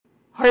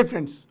Hi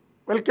friends,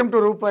 welcome to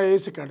Roopa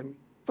IAS academy.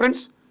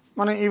 Friends,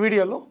 మనం ఈ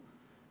వీడియోలో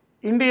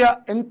ఇండియా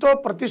ఎంతో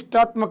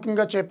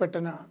ప్రతిష్టాత్మకంగా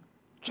చేపట్టిన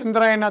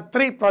చంద్రయాన్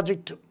 3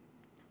 ప్రాజెక్టు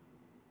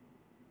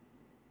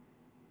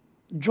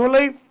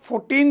జూలై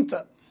 14th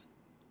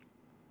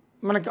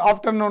మనకి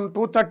ఆఫ్టర్నూన్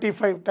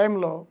 2:35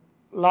 టైంలో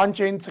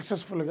లాంచ్ అయింది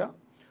సక్సెస్ఫుల్గా.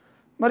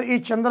 మరి ఈ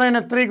చంద్రయాన్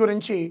 3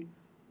 గురించి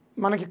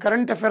మనకి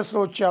కరెంట్ అఫైర్స్లో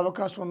వచ్చే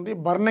అవకాశం ఉంది,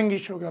 బర్నింగ్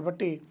ఇష్యూ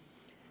కాబట్టి.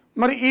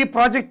 మరి ఈ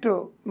ప్రాజెక్టు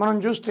మనం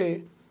చూస్తే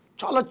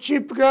చాలా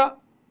చీప్గా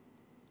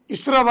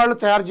ఇస్రో వాళ్ళు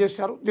తయారు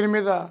చేశారు. దీని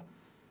మీద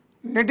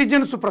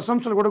నెటిజన్స్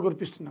ప్రశంసలు కూడా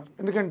కురిపిస్తున్నారు.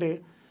 ఎందుకంటే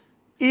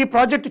ఈ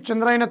ప్రాజెక్టు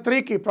చంద్రయాన్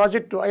 3కి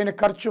ప్రాజెక్టు అయిన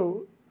ఖర్చు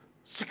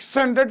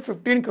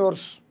 615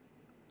 crores.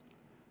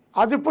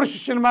 ఆదిపురుష్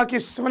సినిమాకి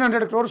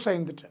 700 crores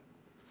అయిందిట.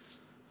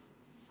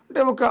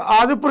 అంటే ఒక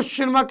ఆదిపురుష్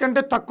సినిమా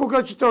కంటే తక్కువ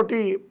ఖర్చుతోటి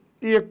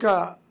ఈ యొక్క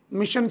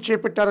మిషన్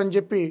చేపట్టారని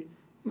చెప్పి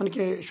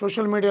మనకి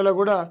సోషల్ మీడియాలో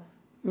కూడా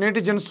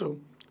నెటిజన్స్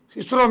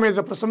ఇస్రో మీద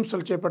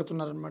ప్రశంసలు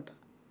చేపడుతున్నారనమాట.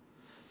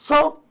 సో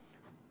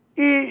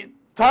ఈ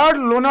థర్డ్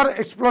లూనార్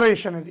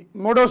ఎక్స్ప్లోరేషన్ ఇది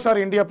మూడోసారి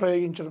ఇండియా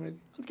ప్రయోగించడం, ఇది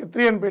అందుకే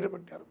 3 అని పేరు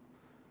పెట్టారు.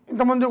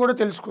 ఇంతకుముందు కూడా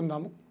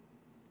తెలుసుకుందాము.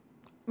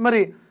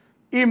 మరి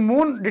ఈ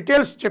మూన్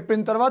డీటెయిల్స్ చెప్పిన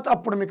తర్వాత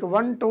అప్పుడు మీకు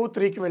 1, 2,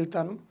 3కి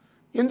వెళ్తాను.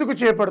 ఎందుకు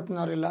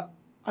చేపడుతున్నారు ఇలా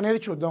అనేది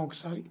చూద్దాం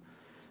ఒకసారి.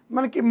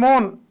 మనకి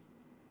మూన్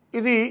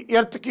ఇది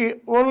ఎర్త్కి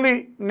only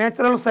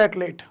natural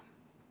satellite.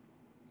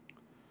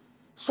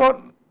 So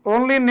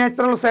only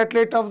natural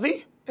satellite of the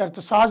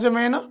earth,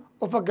 సహజమైన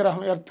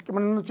ఉపగ్రహం ఎర్త్కి.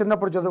 మనం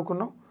చిన్నప్పుడు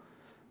చదువుకున్నాం.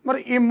 మరి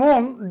ఈ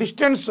moon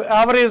distance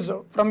average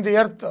from the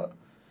earth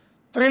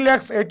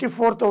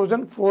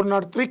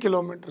 3,84,403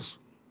 kilometers,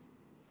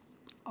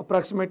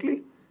 approximately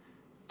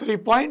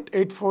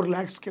 3.84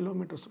 lakhs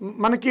kilometers.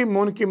 మనకి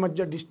మూన్కి మధ్య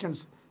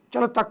డిస్టెన్స్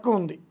చాలా తక్కువ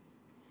ఉంది.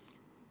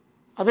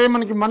 అదే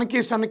మనకి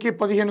సన్కి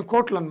 15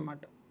 కోట్లు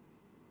అన్నమాట.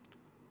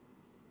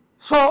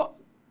 So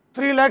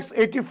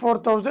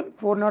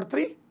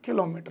 3,84,403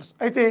 kilometers.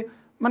 అయితే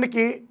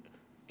మనకి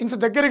ఇంత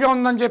దగ్గరగా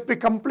ఉందని చెప్పి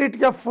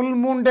కంప్లీట్గా ఫుల్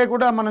మూన్ డే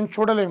కూడా మనం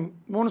చూడలేము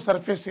మూన్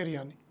సర్ఫేస్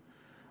ఏరియాని.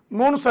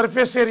 Moon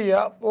surface area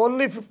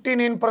only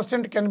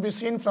 59% can be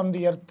seen from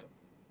the earth,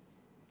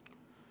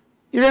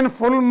 even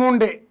full moon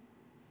day.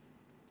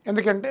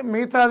 ఎందుకంటే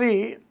మిగతాది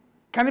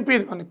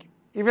కనిపించదు మనకి,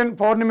 ఈవెన్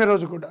పౌర్ణమి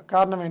రోజు కూడా.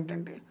 కారణం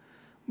ఏంటంటే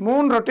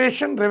మూన్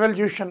రొటేషన్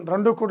రెవల్యూషన్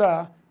రెండు కూడా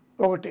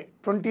ఒకటే,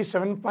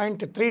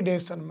 27.3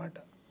 days అన్నమాట.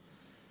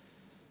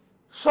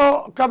 సో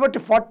కాబట్టి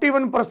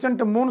 41%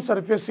 moon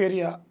surface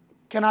area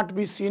cannot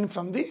be seen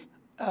from the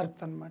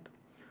earth అన్నమాట.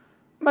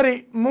 మరి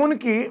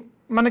మూన్కి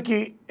మనకి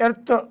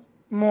ఎర్త్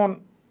మూన్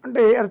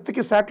అంటే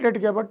ఎర్త్కి శాటిలైట్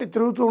కాబట్టి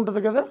తిరుగుతూ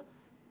ఉంటుంది కదా.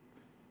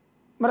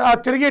 మరి ఆ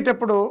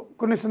తిరిగేటప్పుడు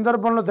కొన్ని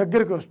సందర్భంలో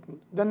దగ్గరికి వస్తుంది.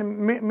 దాన్ని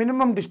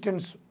మినిమం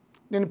డిస్టెన్స్,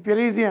 దీన్ని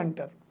పెరీజీ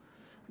అంటారు.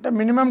 అంటే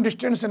minimum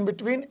distance in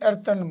between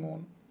earth and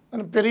moon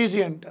దాన్ని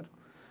పెరీజీ అంటారు.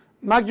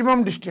 Maximum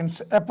distance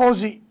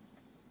apogee,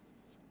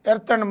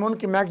 earth and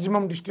మూన్కి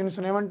maximum distance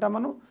ఏమంటాం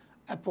మనం,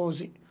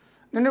 అపోజీ.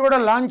 నిన్ను కూడా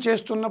లాంచ్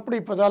చేస్తున్నప్పుడు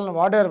ఈ పదాలను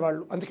వాడారు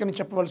వాళ్ళు, అందుకని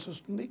చెప్పవలసి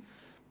వస్తుంది.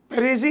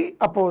 పెరీజీ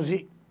అపోజీ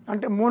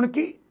అంటే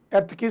మూన్కి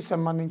ఎర్త్కి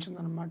సంబంధించింది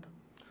అనమాట.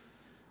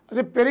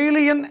 అదే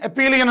పెరీలియన్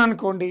ఎపీలియన్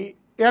అనుకోండి,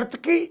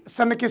 ఎర్త్కి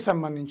సన్కి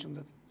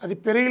సంబంధించింది. అది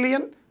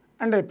పెరీలియన్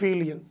అండ్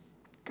ఎపీలియన్.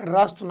 ఇక్కడ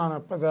రాస్తున్నాను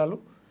పదాలు,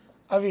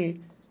 అవి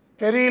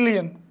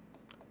పెరీలియన్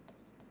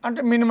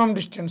అంటే మినిమం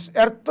డిస్టెన్స్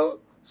ఎర్త్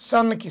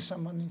సన్కి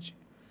సంబంధించి,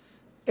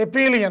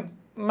 ఎపీలియన్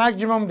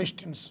మ్యాక్సిమం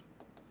డిస్టెన్స్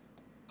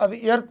అది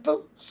ఎర్త్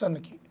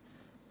సన్కి,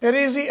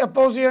 పెరీజీ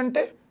అపోజీ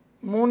అంటే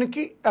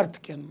మూన్కి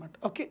ఎర్త్కి అనమాట.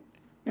 ఓకే,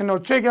 నేను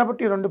వచ్చాయి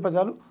కాబట్టి ఈ 2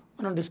 పదాలు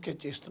మనం డిస్కస్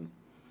చేస్తున్నాం.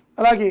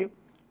 అలాగే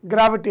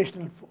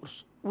గ్రావిటేషనల్ ఫోర్స్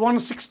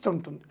 1/6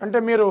 ఉంటుంది. అంటే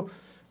మీరు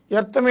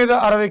ఎర్త్ మీద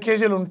 60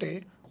 kgs ఉంటే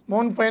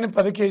మూన్ పైన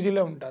 10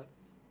 kgs ఉంటారు,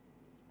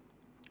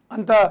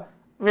 అంత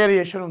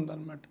వేరియేషన్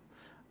ఉందన్నమాట.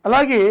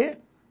 అలాగే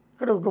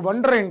ఇక్కడ ఒక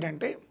వండర్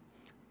ఏంటంటే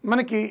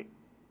మనకి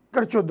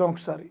ఇక్కడ చూద్దాం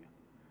ఒకసారి.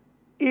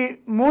 ఈ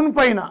మూన్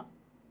పైన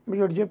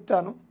మీకు ఒకటి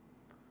చెప్తాను.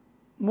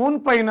 మూన్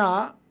పైన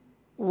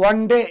 1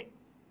 day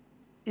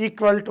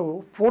equal to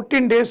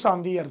 14 days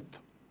on the earth.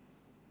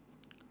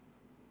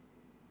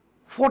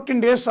 14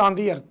 days on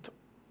the earth,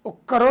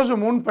 ఒక్కరోజు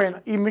మూన్ పైన.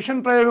 ఈ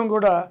మిషన్ ప్రయోగం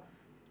కూడా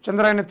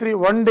చంద్రయాన్ 3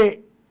 1 day,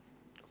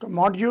 ఒక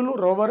మాడ్యూల్,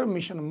 రోవర్,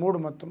 మిషన్ 3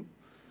 మొత్తం.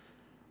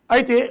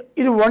 అయితే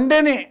ఇది 1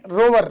 dayనే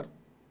రోవర్,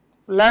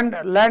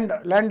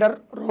 ల్యాండర్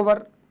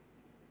రోవర్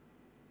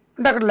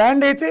అంటే అక్కడ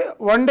ల్యాండ్ అయితే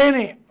 1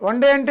 dayనే. 1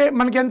 day అంటే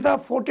మనకి ఎంత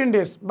 14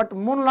 days, బట్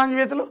మూన్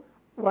లాంగ్వేజ్లో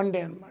 1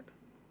 day అనమాట.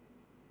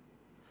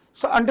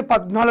 సో అంటే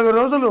 14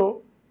 రోజులు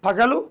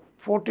పగలు,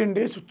 14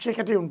 days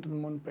చీకటి ఉంటుంది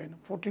మూన్ పైన.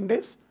 14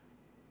 days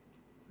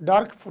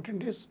dark, 14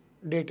 days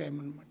day time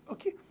అనమాట.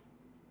 ఓకే,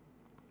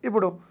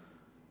 ఇప్పుడు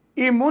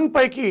ఈ మూన్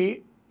పైకి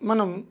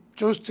మనం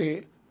చూస్తే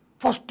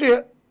ఫస్ట్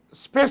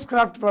స్పేస్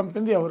క్రాఫ్ట్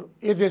పంపింది ఎవరు,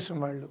 ఏ దేశం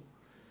వాళ్ళు?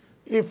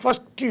 ఇది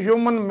first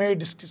human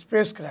made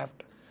space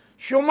craft.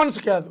 Humans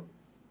కాదు,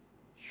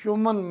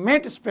 human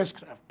made space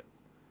craft.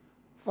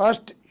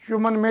 First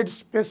human made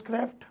space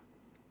craft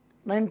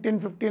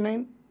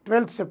 1959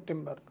 12th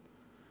September,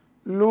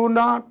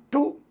 Luna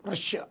to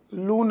Russia.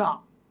 Luna,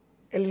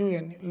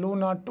 LUNA,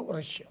 Luna to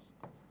Russia.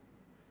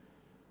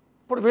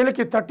 ఇప్పుడు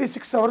వీళ్ళకి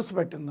 36 అవర్స్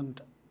పెట్టిందంట,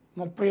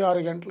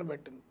 36 గంటలు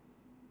పెట్టింది,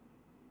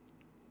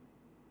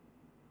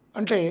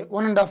 అంటే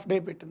 1.5 డే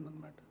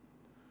పెట్టిందనమాట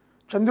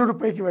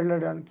చంద్రుడిపైకి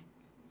వెళ్ళడానికి.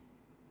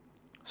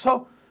 So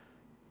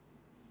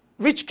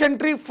which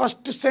country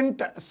first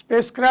cent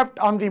space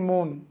craft on the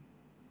moon?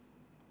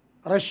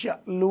 Russia,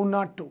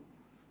 Luna 2.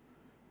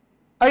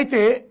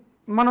 అయితే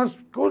మనం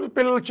school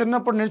పిల్లలు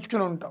చిన్నప్పుడు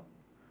నేర్చుకుని ఉంటాం,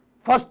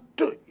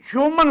 first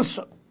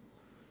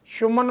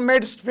human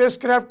made space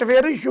craft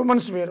వేరు,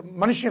 హ్యూమన్స్ వేరు,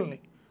 మనుషుల్ని.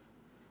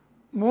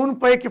 మూన్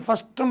పైకి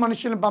ఫస్ట్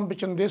మనుషుల్ని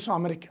పంపించిన దేశం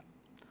అమెరికా.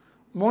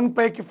 మూన్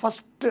పైకి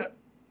ఫస్ట్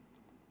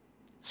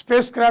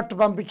స్పేస్ క్రాఫ్ట్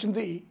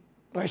పంపించింది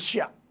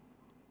రష్యా,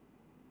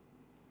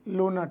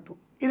 లూనా 2.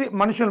 ఇది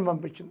మనుషులను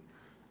పంపించింది.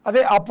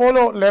 అదే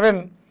అపోలో 11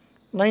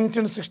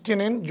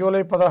 1969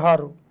 జూలై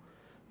 16,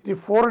 ఇది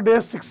 4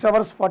 days 6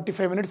 hours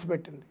 45 minutes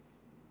పెట్టింది.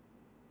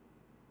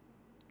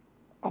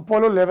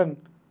 Apollo 11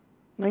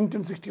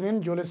 1969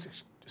 July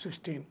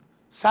 16.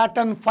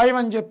 సాటర్న్ 5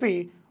 అని చెప్పి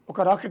ఒక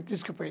రాకెట్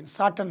తీసుకుపోయింది,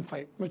 సాటర్న్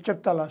 5, మీకు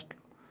చెప్తా లాస్ట్లో,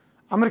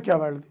 అమెరికా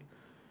వాళ్ళది.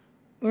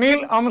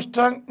 Neel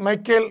Armstrong,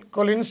 Michael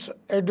Collins,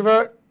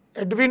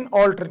 Edwin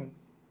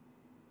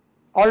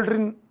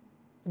Aldrin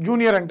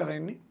junior అంటారు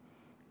ఆయన్ని,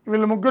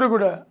 వీళ్ళు ముగ్గురు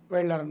కూడా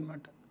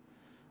వెళ్ళారనమాట.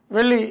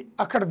 వెళ్ళి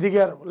అక్కడ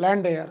దిగారు,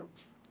 ల్యాండ్ అయ్యారు.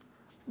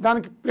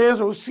 దానికి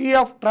ప్లేసు సీ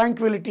ఆఫ్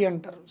ట్రాంక్విలిటీ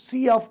అంటారు, సీ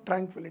ఆఫ్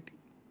ట్రాంక్విలిటీ.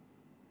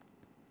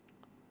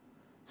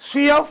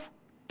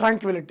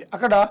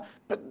 అక్కడ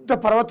పెద్ద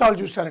పర్వతాలు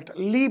చూశారట,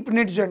 లీప్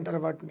నిడ్జ్ అంటారు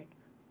వాటిని.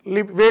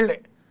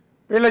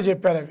 వీళ్ళే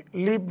చెప్పారు అవి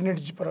లీప్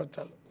నిడ్జ్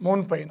పర్వతాలు.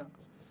 మూన్ పైన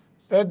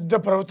పెద్ద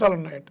పర్వతాలు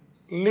ఉన్నాయట,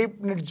 లీప్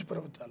నిడ్జ్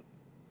పర్వతాలు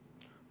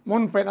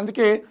మూన్ పైన.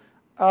 అందుకే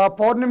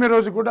పౌర్ణమి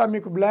రోజు కూడా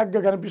మీకు బ్లాక్గా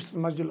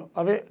కనిపిస్తుంది మధ్యలో,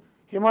 అవే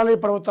హిమాలయ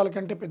పర్వతాల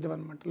కంటే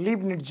పెద్దవన్నమాట,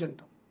 లీప్ నిడ్జ్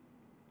అంటాం.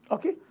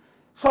 Okay,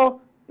 so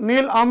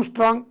Neel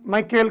Armstrong,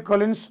 Michael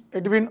Collins,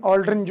 Edwin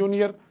Aldrin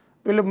junior,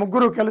 వీళ్ళు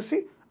ముగ్గురు కలిసి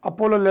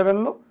అపోలో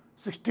 11లో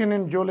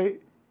 16 జూలై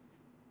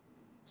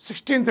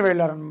 16th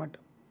వెళ్ళారనమాట.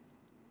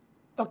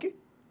 ఓకే,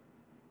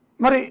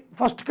 మరి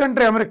first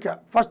country America,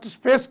 first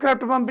space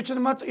craft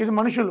పంపించింది మాత్రం ఇది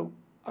మనుషులు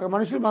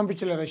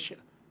పంపించలేదు రష్యా,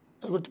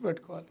 అది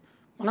గుర్తుపెట్టుకోవాలి.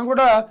 మనం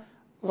కూడా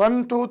 1,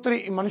 2,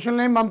 3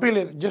 మనుషులనే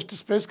పంపించలేదు, జస్ట్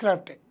స్పేస్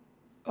క్రాఫ్టే.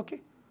 ఓకే,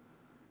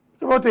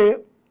 ఇకపోతే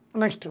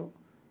next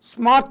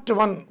smart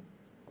 1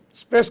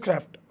 space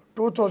craft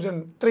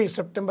 2003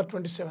 September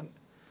 27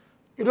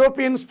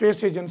 European space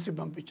agency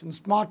పంపించింది,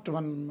 స్మార్ట్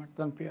 1 అన్నమాట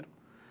దాని పేరు.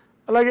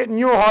 అలాగే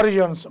న్యూ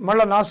హారిజాన్స్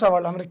మళ్ళీ నాసా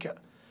వాళ్ళు అమెరికా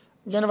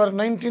January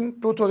 19,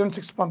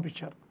 2006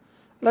 పంపించారు.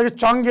 అలాగే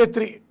చాంగే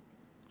 3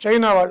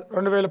 చైనా వాళ్ళు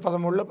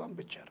 2013లో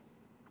పంపించారు.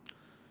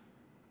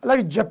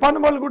 అలాగే జపాన్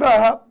వాళ్ళు కూడా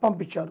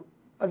పంపించారు,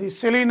 అది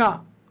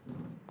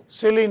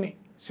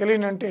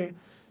సెలీని అంటే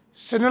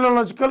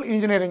సెలినాలజికల్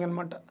ఇంజనీరింగ్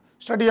అనమాట.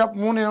 స్టడీ ఆఫ్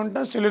మూన్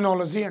ఏమంటాం,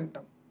 సెలినాలజీ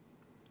అంటాం,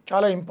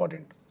 చాలా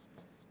ఇంపార్టెంట్.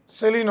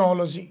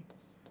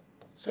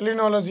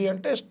 సెలినాలజీ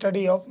అంటే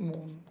స్టడీ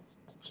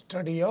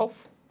ఆఫ్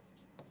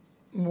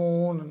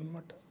మూన్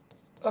అనమాట.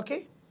 ఓకే,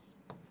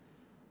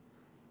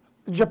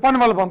 జపాన్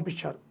వాళ్ళు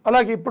పంపించారు.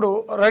 అలాగే ఇప్పుడు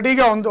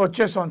రెడీగా ఉంది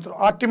వచ్చే సంవత్సరం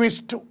ఆర్టిమిస్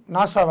 2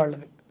 నాసా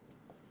వాళ్ళది,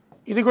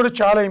 ఇది కూడా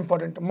చాలా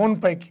ఇంపార్టెంట్. మూన్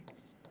పైకి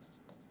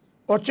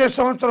వచ్చే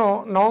సంవత్సరం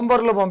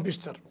నవంబర్లో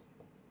పంపిస్తారు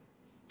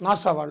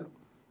నాసా వాళ్ళు,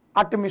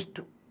 ఆర్టిమిస్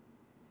 2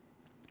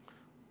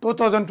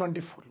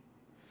 2024.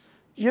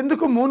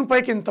 ఎందుకు మూన్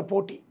పైకి ఇంత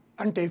పోటీ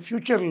అంటే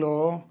ఫ్యూచర్లో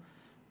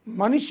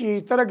మనిషి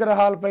ఇతర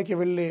గ్రహాలపైకి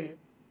వెళ్ళే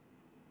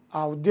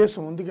ఆ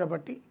ఉద్దేశం ఉంది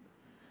కాబట్టి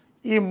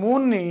ఈ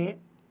మూన్ని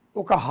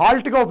ఒక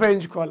హాల్ట్గా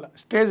ఉపయోగించుకోవాలి,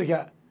 స్టేజ్గా,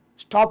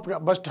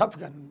 బస్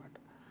స్టాప్గా అనమాట.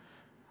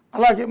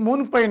 అలాగే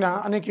మూన్ పైన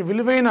అనేక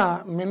విలువైన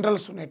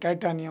మినరల్స్ ఉన్నాయి,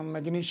 టైటానియం,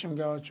 మెగ్నీషియం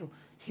కావచ్చు,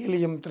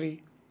 హీలియం 3.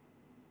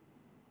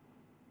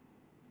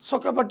 సో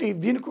కాబట్టి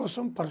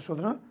దీనికోసం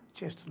పరిశోధన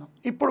చేస్తున్నాం.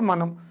 ఇప్పుడు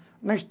మనం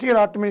next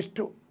year Artemis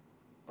 2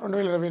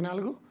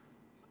 2024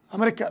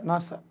 America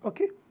NASA.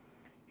 Okay,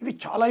 ఇది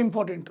చాలా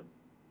ఇంపార్టెంట్,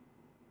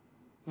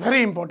 వెరీ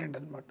ఇంపార్టెంట్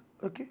అనమాట.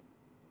 ఓకే,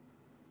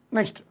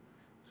 నెక్స్ట్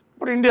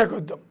ఇప్పుడు ఇండియాకి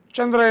వద్దాం.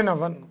 చంద్రయాన్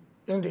 1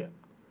 ఇండియా,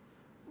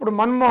 ఇప్పుడు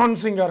మన్మోహన్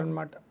సింగ్ గారు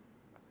అనమాట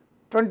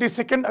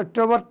 22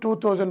 October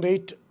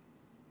 2008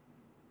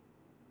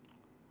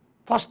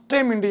 ఫస్ట్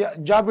టైం ఇండియా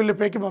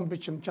జాబిల్లిపైకి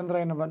పంపించింది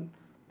Chandrayaan 1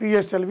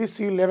 PSLV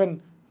C-11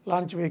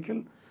 launch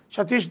vehicle,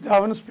 Satish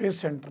Dhawan space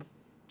centre.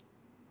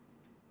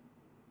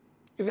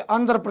 ఇది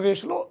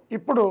ఆంధ్రప్రదేశ్లో.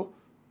 ఇప్పుడు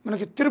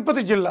మనకి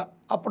తిరుపతి జిల్లా,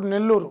 అప్పుడు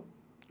నెల్లూరు,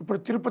 ఇప్పుడు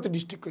తిరుపతి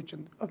డిస్టిక్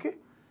వచ్చింది. Okay,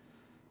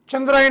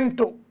 Chandrayaan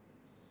 2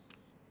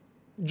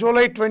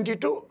 July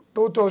 22,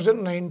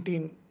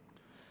 2019.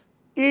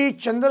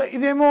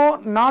 ఇదేమో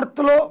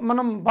నార్త్లో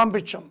మనం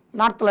పంపించాం,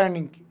 నార్త్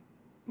ల్యాండింగ్కి,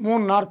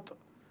 మూన్ నార్త్.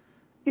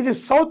 ఇది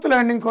సౌత్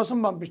ల్యాండింగ్ కోసం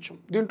పంపించాం.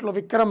 దీంట్లో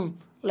Vikram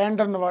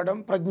ల్యాండర్ని వాడాం,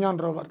 Pragyan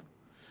rover.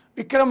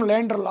 Vikram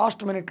lander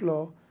last మినిట్లో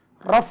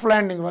రఫ్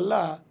ల్యాండింగ్ వల్ల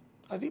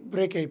అది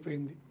బ్రేక్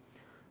అయిపోయింది.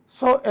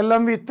 So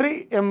LMV-3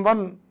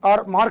 M1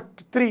 are Mark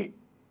 3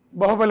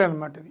 Baahubali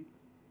అనమాట ఇది.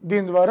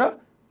 దీని ద్వారా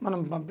మనం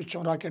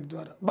పంపించాం రాకెట్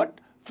ద్వారా, బట్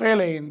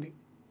ఫెయిల్ అయ్యింది.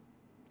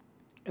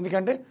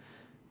 ఎందుకంటే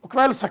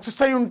ఒకవేళ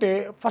సక్సెస్ అయి ఉంటే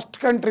first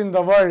country in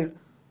the world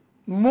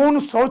moon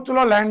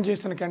సౌత్లో ల్యాండ్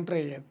చేసిన కంట్రీ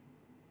అయ్యేది.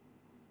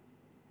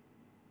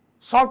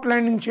 Soft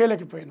landing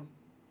చేయలేకపోయినాం.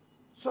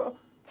 సో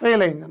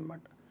ఫెయిల్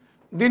అయిందనమాట.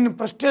 దీన్ని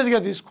ప్రెస్టేజ్గా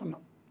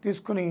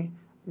తీసుకుని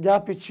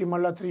గ్యాప్ ఇచ్చి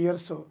మళ్ళీ 3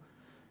 years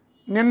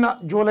నిన్న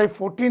July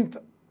 14th,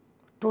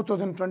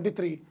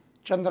 2023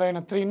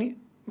 చంద్రయాన్ 3ని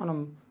మనం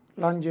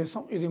లాంచ్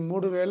చేసాం. ఇది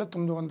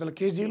 3,900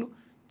 kgs,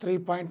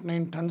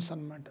 3.9 tons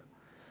అనమాట.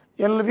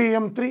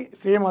 LVM3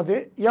 సేమ్ అదే.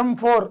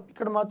 M4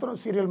 ఇక్కడ మాత్రం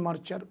సీరియల్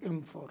మార్చారు.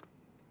 M4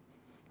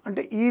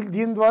 అంటే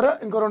దీని ద్వారా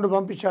ఇంకో 2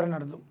 పంపించారని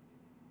అర్థం.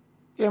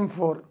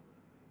 M4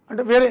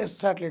 అంటే వేరే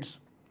శాటిలైట్స్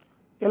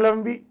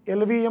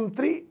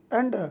LVM3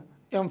 అండ్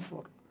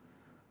M4.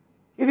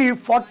 ఇది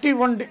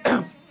 41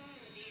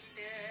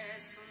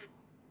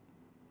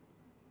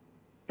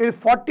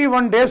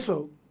 days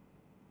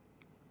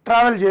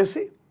ట్రావెల్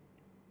చేసి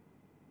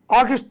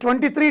August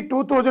 23,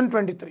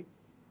 2023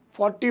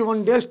 41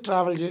 days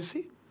ట్రావెల్ చేసి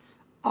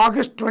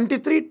August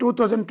 23,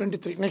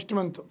 2023 నెక్స్ట్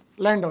మంత్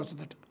ల్యాండ్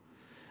అవుతుందట.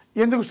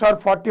 ఎందుకు సార్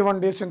 41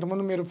 days?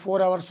 ఇంతకుముందు మీరు 4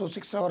 hours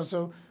 6 hours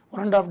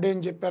 1.5 day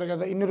అని చెప్పారు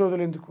కదా, ఇన్ని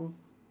రోజులు ఎందుకు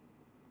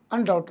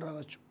అని డౌట్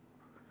రావచ్చు.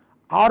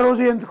 ఆ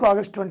రోజు ఎందుకు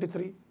August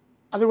 23?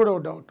 అది కూడా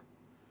ఒక డౌట్.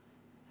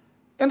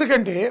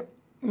 ఎందుకంటే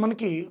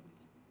మనకి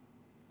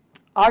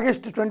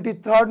August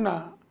 23rd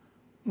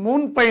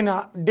మూన్ పైన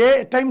డే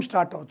టైం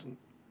స్టార్ట్ అవుతుంది.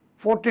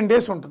 14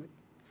 days ఉంటుంది.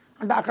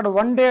 అంటే అక్కడ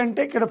 1 day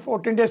అంటే ఇక్కడ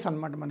 14 days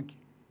అనమాట. మనకి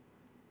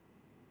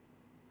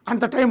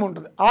అంత టైం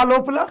ఉంటుంది. ఆ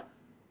లోపల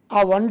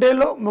ఆ 1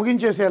 dayలో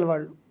ముగించేసేయాలి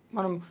వాళ్ళు.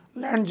 మనం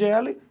ల్యాండ్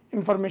చేయాలి,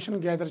 ఇన్ఫర్మేషన్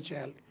గ్యాదర్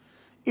చేయాలి.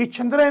 ఈ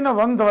చంద్రయాన్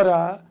 1 ద్వారా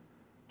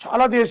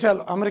చాలా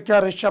దేశాలు, అమెరికా,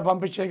 రష్యా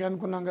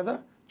పంపించేయనుకున్నాం కదా,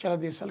 చాలా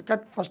దేశాలు.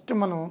 ఫస్ట్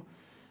మనం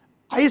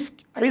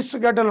ఐస్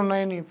గడ్డలు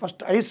ఉన్నాయని,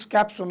 ఫస్ట్ ఐస్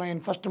క్యాప్స్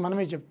ఉన్నాయని ఫస్ట్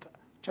మనమే చెప్తా.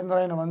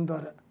 చంద్రయాన్ 1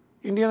 ద్వారా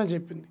ఇండియానే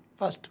చెప్పింది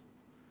ఫస్ట్.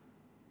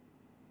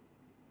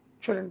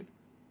 చూడండి,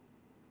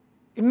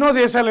 ఎన్నో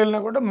దేశాలు వెళ్ళినా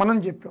కూడా మనం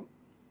చెప్పాం.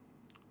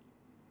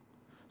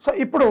 సో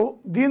ఇప్పుడు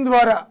దీని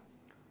ద్వారా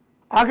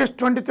August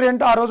 23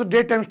 అంటే ఆ రోజు డే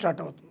టైం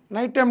స్టార్ట్ అవుతుంది.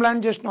 నైట్ టైం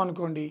ల్యాండ్ చేసినాం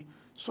అనుకోండి,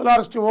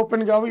 సోలార్ సిస్టమ్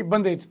ఓపెన్ కావు,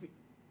 ఇబ్బంది అవుతుంది,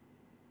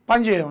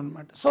 పని చేయడం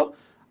అనమాట. సో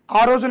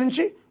ఆ రోజు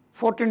నుంచి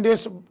 14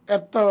 days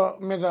ఎర్త్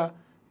మీద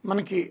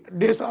మనకి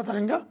డేస్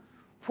ఆధారంగా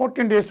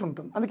 14 days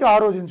ఉంటుంది. అందుకే ఆ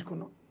రోజు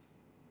ఎంచుకున్నాం.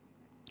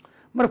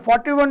 మరి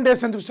 41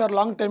 days ఎందుకు సార్?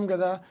 లాంగ్ టైం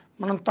కదా,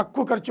 మనం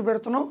తక్కువ ఖర్చు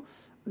పెడుతున్నాం.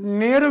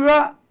 నేరుగా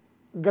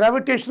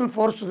గ్రావిటేషనల్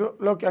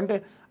ఫోర్స్లోకి, అంటే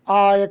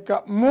ఆ యొక్క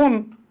మూన్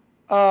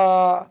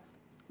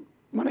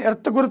మన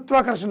ఎర్త్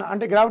గురుత్వాకర్షణ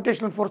అంటే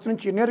గ్రావిటేషనల్ ఫోర్స్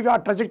నుంచి నేరుగా ఆ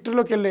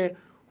ట్రజెక్టరీలోకి వెళ్ళే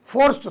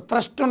ఫోర్స్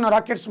థ్రస్ట్ ఉన్న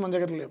రాకెట్స్ మన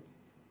దగ్గర లేవు.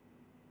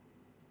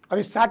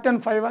 అది Saturn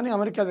 5 అని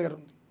అమెరికా దగ్గర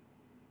ఉంది,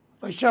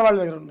 రష్యా వాళ్ళ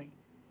దగ్గర ఉన్నాయి,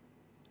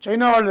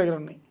 చైనా వాళ్ళ దగ్గర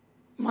ఉన్నాయి,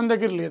 మన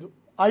దగ్గర లేదు.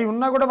 అవి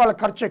ఉన్నా కూడా వాళ్ళ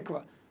ఖర్చు ఎక్కువ,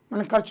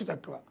 మన ఖర్చు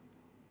తక్కువ.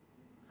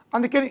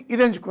 అందుకని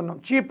ఇది ఎంచుకున్నాం,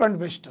 చీప్ అండ్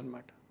బెస్ట్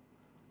అనమాట.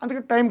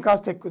 అందుకే టైం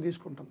కాస్త ఎక్కువ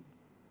తీసుకుంటుంది,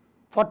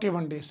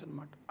 41 days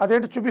అనమాట.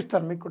 అదేంటో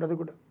చూపిస్తారు మీకు కూడా, అది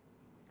కూడా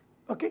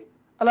ఓకే.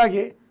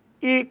 అలాగే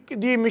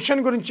ఈ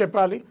మిషన్ గురించి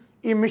చెప్పాలి.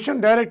 ఈ మిషన్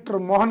డైరెక్టర్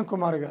మోహన్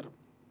కుమార్ గారు.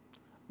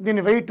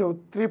 దీని వెయిట్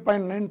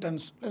 3.9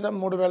 tons లేదా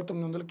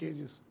 3,900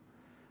 kgs.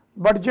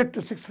 Budget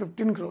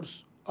 615 crores,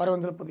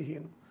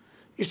 615.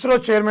 ISRO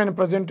chairman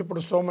present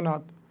ఇప్పుడు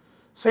Somnath.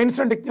 Science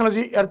and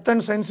technology, earth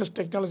and sciences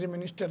technology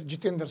minister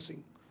Jitender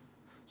Singh.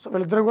 So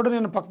వీళ్ళిద్దరు కూడా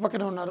నేను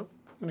పక్కపక్కనే ఉన్నారు,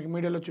 మనకి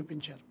మీడియాలో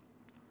చూపించారు.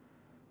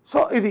 సో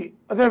ఇది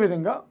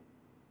అదేవిధంగా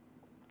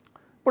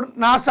ఇప్పుడు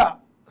నాసా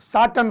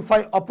Saturn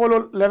 5 అపోలో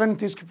 11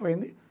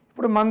 తీసుకుపోయింది.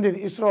 ఇప్పుడు మంది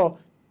ఇస్రో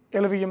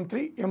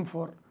LVM3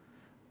 M4.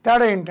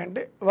 తేడా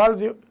ఏంటంటే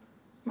వాళ్ళది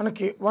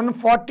మనకి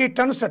 140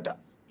 tons అట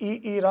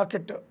ఈ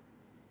రాకెట్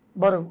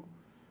బరువు,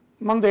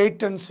 మనది 8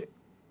 tons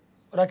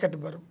రాకెట్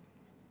బరువు.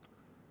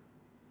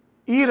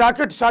 ఈ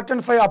rocket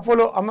Saturn 5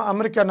 Apollo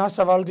America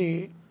NASA వాళ్ళది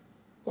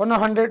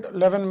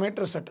 111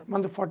 meters అట,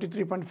 మనది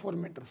 43.4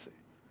 meters.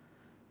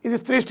 ఇది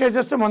 3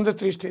 stages, మనది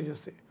 3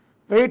 stages.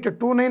 వెయిట్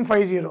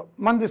 2950,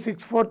 మనది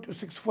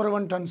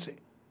 641 tons.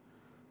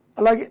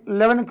 అలాగే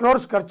 11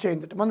 crores ఖర్చు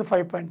అయింది, మనది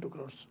 5.2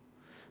 crores.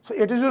 సో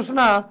ఎటు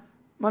చూసినా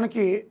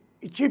మనకి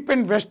చీప్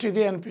అండ్ బెస్ట్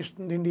ఇదే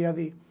అనిపిస్తుంది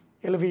ఇండియాది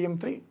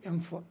LVM3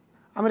 M4.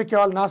 అమెరికా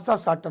వాళ్ళు నాసా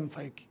Saturn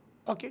 5కి.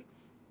 ఓకే,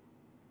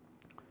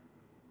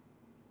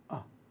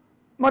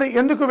 మరి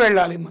ఎందుకు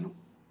వెళ్ళాలి మనం?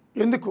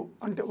 ఎందుకు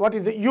అంటే వాట్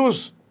ఈస్ ద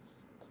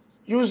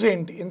యూజ్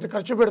ఏంటి? ఎంత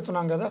ఖర్చు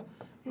పెడుతున్నాం కదా,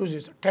 యూజ్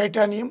చేస్తాం.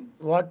 టైటానియం,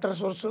 వాటర్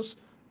సోర్సెస్,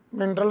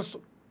 మినరల్స్,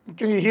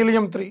 ముఖ్యంగా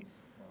హీలియం-3,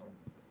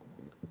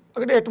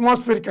 అక్కడ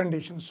అట్మాస్ఫియర్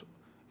కండిషన్స్,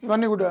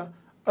 ఇవన్నీ కూడా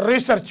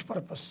రీసెర్చ్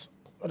పర్పస్.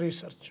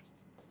 రీసెర్చ్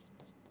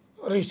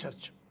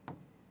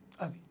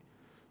అది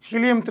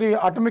హీలియం-3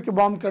 అటమిక్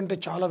బాంబ్ కంటే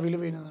చాలా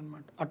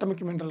విలువైనదన్నమాట,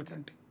 అటమిక్ మినరల్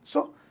కంటే. సో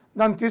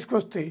దాన్ని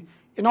తీసుకొస్తే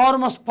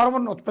ఎనార్మస్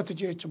పవర్ను ఉత్పత్తి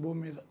చేయొచ్చు భూమి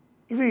మీద.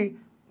 ఇవి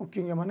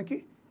ముఖ్యంగా మనకి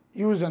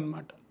యూజ్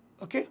అన్నమాట.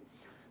 ఓకే,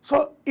 సో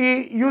ఈ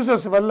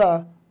యూజెస్ వల్ల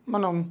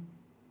మనం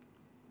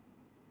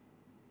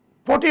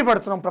పోటీ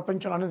పడుతున్నాం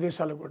ప్రపంచంలో అన్ని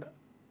దేశాలు కూడా.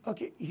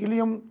 ఓకే,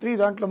 హీలియం-3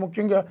 దాంట్లో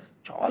ముఖ్యంగా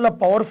చాలా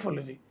పవర్ఫుల్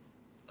ఇది.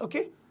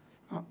 ఓకే,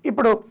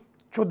 ఇప్పుడు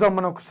చూద్దాం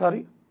మనం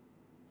ఒకసారి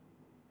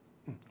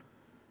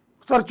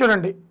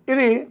చూడండి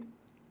ఇది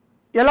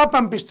ఎలా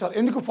పంపిస్తారు,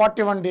 ఎందుకు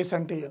 41 days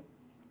అంటే.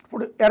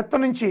 ఇప్పుడు ఎర్త్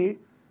నుంచి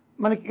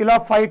మనకి ఇలా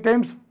 5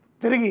 times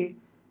తిరిగి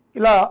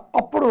ఇలా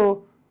అప్పుడు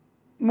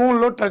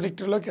మూన్లో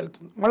ట్రాజెక్టరీలోకి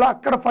వెళ్తుంది. మళ్ళీ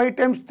అక్కడ 5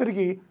 టైమ్స్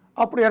తిరిగి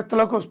అప్పుడు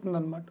ఎర్త్లోకి వస్తుంది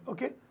అనమాట.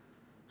 ఓకే,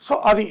 సో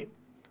అది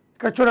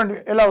ఇక్కడ చూడండి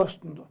ఎలా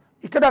వస్తుందో.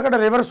 ఇక్కడ అక్కడ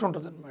రివర్స్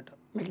ఉంటుంది అనమాట.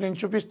 మీకు నేను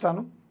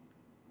చూపిస్తాను.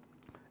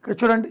 ఇక్కడ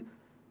చూడండి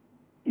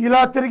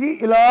ఇలా తిరిగి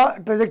ఇలా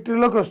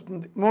ట్రాజెక్టరీలోకి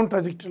వస్తుంది, మూన్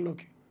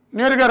ట్రాజెక్టరీలోకి.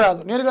 నేరుగా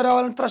రాదు, నేరుగా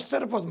రావాలంటే థ్రస్ట్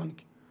సరిపోదు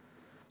మనకి.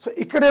 సో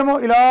ఇక్కడేమో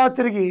ఇలా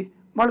తిరిగి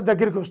మళ్ళీ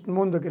దగ్గరికి వస్తుంది,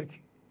 మూన్ దగ్గరికి.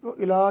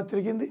 ఇలా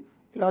తిరిగింది,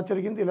 ఇలా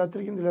తిరిగింది, ఇలా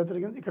తిరిగింది, ఇలా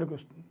తిరిగింది, ఇక్కడికి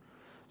వస్తుంది.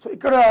 సో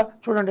ఇక్కడ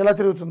చూడండి ఎలా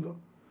తిరుగుతుందో.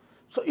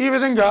 సో ఈ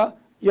విధంగా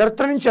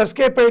ఎర్త్ నుంచి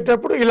ఎస్కేప్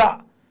అయ్యేటప్పుడు ఇలా,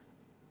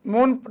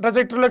 మూన్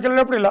ట్రాజెక్టరీలోకి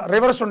వెళ్ళినప్పుడు ఇలా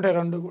రివర్స్ ఉంటాయి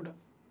రెండు కూడా.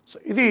 సో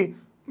ఇది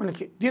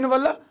మనకి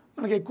దీనివల్ల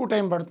మనకి ఎక్కువ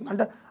టైం పడుతుంది.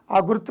 అంటే ఆ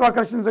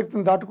గురుత్వాకర్షణ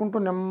శక్తిని దాటుకుంటూ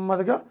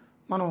నెమ్మదిగా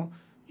మనం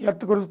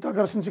ఎర్త్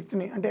గురుత్వాకర్షణ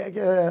శక్తిని అంటే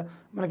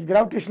మనకి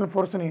గ్రావిటేషనల్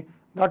ఫోర్స్ని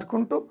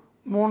దాటుకుంటూ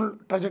మూన్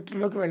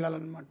ట్రాజెక్టరీలోకి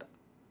వెళ్ళాలన్నమాట.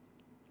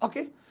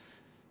 ఓకే,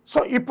 సో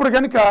ఇప్పుడు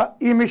కనుక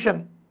ఈ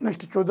మిషన్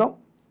నెక్స్ట్ చూద్దాం.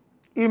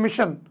 ఈ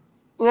మిషన్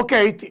ఓకే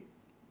అయితే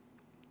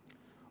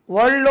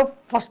వరల్డ్లో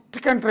ఫస్ట్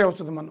కంట్రీ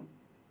అవుతుంది. మనం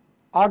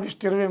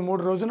ఆగస్టు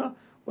 23 రోజున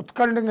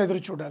ఉత్కంఠంగా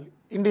ఎదురు చూడాలి.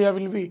 India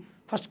will be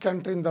first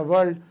country in the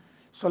world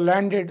so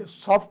landed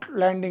soft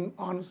landing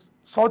on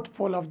south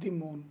pole of the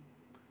moon.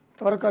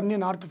 ఇంతవరకు అన్ని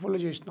నార్త్ పోల్లో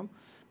చేసినాం.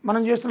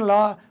 మనం చేసిన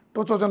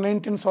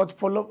 2019 సౌత్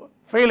పోల్లో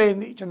ఫెయిల్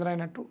అయింది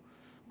చంద్రయాన్ 2,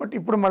 బట్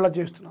ఇప్పుడు మళ్ళీ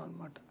చేస్తున్నాం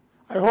అనమాట.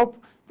 ఐ హోప్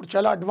ఇప్పుడు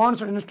చాలా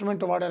advanced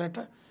instrument వాడారట,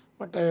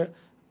 but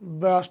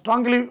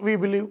strongly we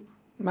believe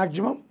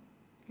maximum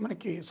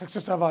మనకి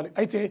సక్సెస్ అవ్వాలి.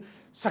 అయితే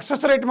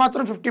సక్సెస్ రేట్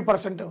మాత్రం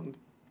 50% ఉంది.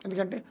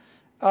 ఎందుకంటే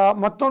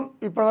మొత్తం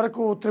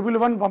ఇప్పటివరకు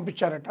 111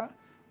 పంపించారట,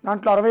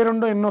 దాంట్లో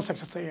 62 ఎన్నో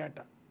సక్సెస్ అయ్యాయట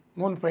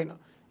మూన్ పైన.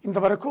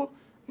 ఇంతవరకు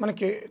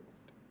మనకి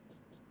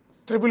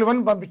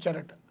 111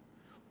 పంపించారట.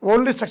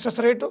 ఓన్లీ సక్సెస్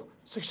రేటు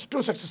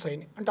 62 సక్సెస్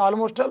అయినాయి, అంటే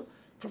ఆల్మోస్ట్ ఆల్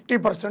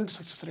 50%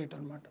 సక్సెస్ రేట్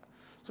అనమాట.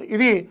 సో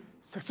ఇది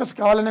సక్సెస్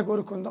కావాలనే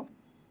కోరుకుందాం.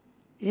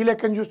 ఈ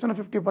లెక్కను చూస్తున్న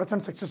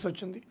 50% సక్సెస్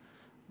వచ్చింది.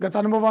 గత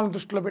అనుభవాలను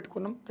దృష్టిలో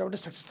పెట్టుకున్నాం కాబట్టి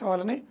సక్సెస్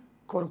అవ్వాలని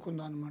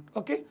కోరుకుందాం అనమాట.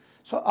 Okay,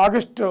 so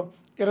August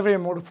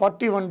 23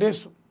 41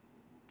 days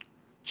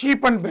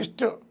cheap and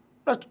best,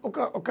 plus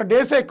ఒక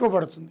డేసే ఎక్కువ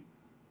పడుతుంది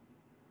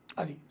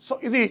అది. సో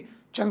ఇది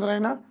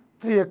చంద్రయాన్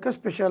 3 యొక్క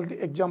స్పెషాలిటీ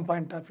ఎగ్జామ్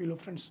పాయింట్ ఆఫ్ వ్యూలో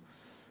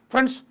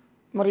ఫ్రెండ్స్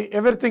మరి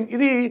ఎవ్రీథింగ్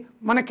ఇది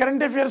మన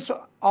current affairs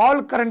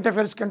all current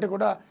affairs కంటే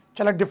కూడా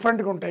చాలా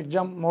డిఫరెంట్గా ఉంటాయి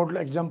ఎగ్జామ్ మోడ్లో,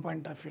 ఎగ్జామ్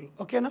పాయింట్ ఆఫ్ వ్యూలో.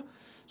 ఓకేనా,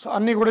 సో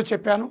అన్నీ కూడా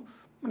చెప్పాను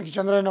మనకి.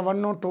 చంద్రయాన్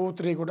 1, 2,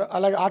 3 కూడా,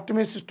 అలాగే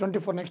ఆర్టిమిస్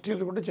 24 నెక్స్ట్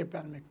ఇయర్ కూడా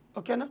చెప్పాను మీకు.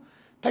 ఓకేనా,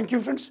 thank you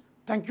friends,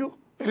 thank you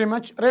very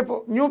much. రేపు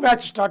న్యూ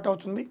బ్యాచ్ స్టార్ట్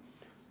అవుతుంది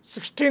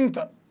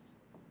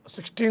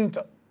 16th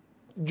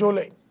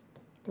July.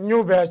 New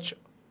batch,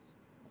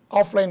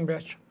 offline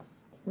batch,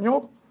 new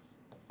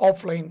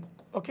offline.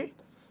 Okay,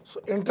 so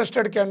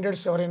interested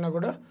candidates ఎవరైనా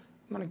కూడా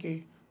మనకి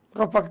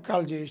రూపాకి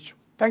కాల్ చేయొచ్చు.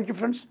 Thank you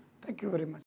friends, thank you very much.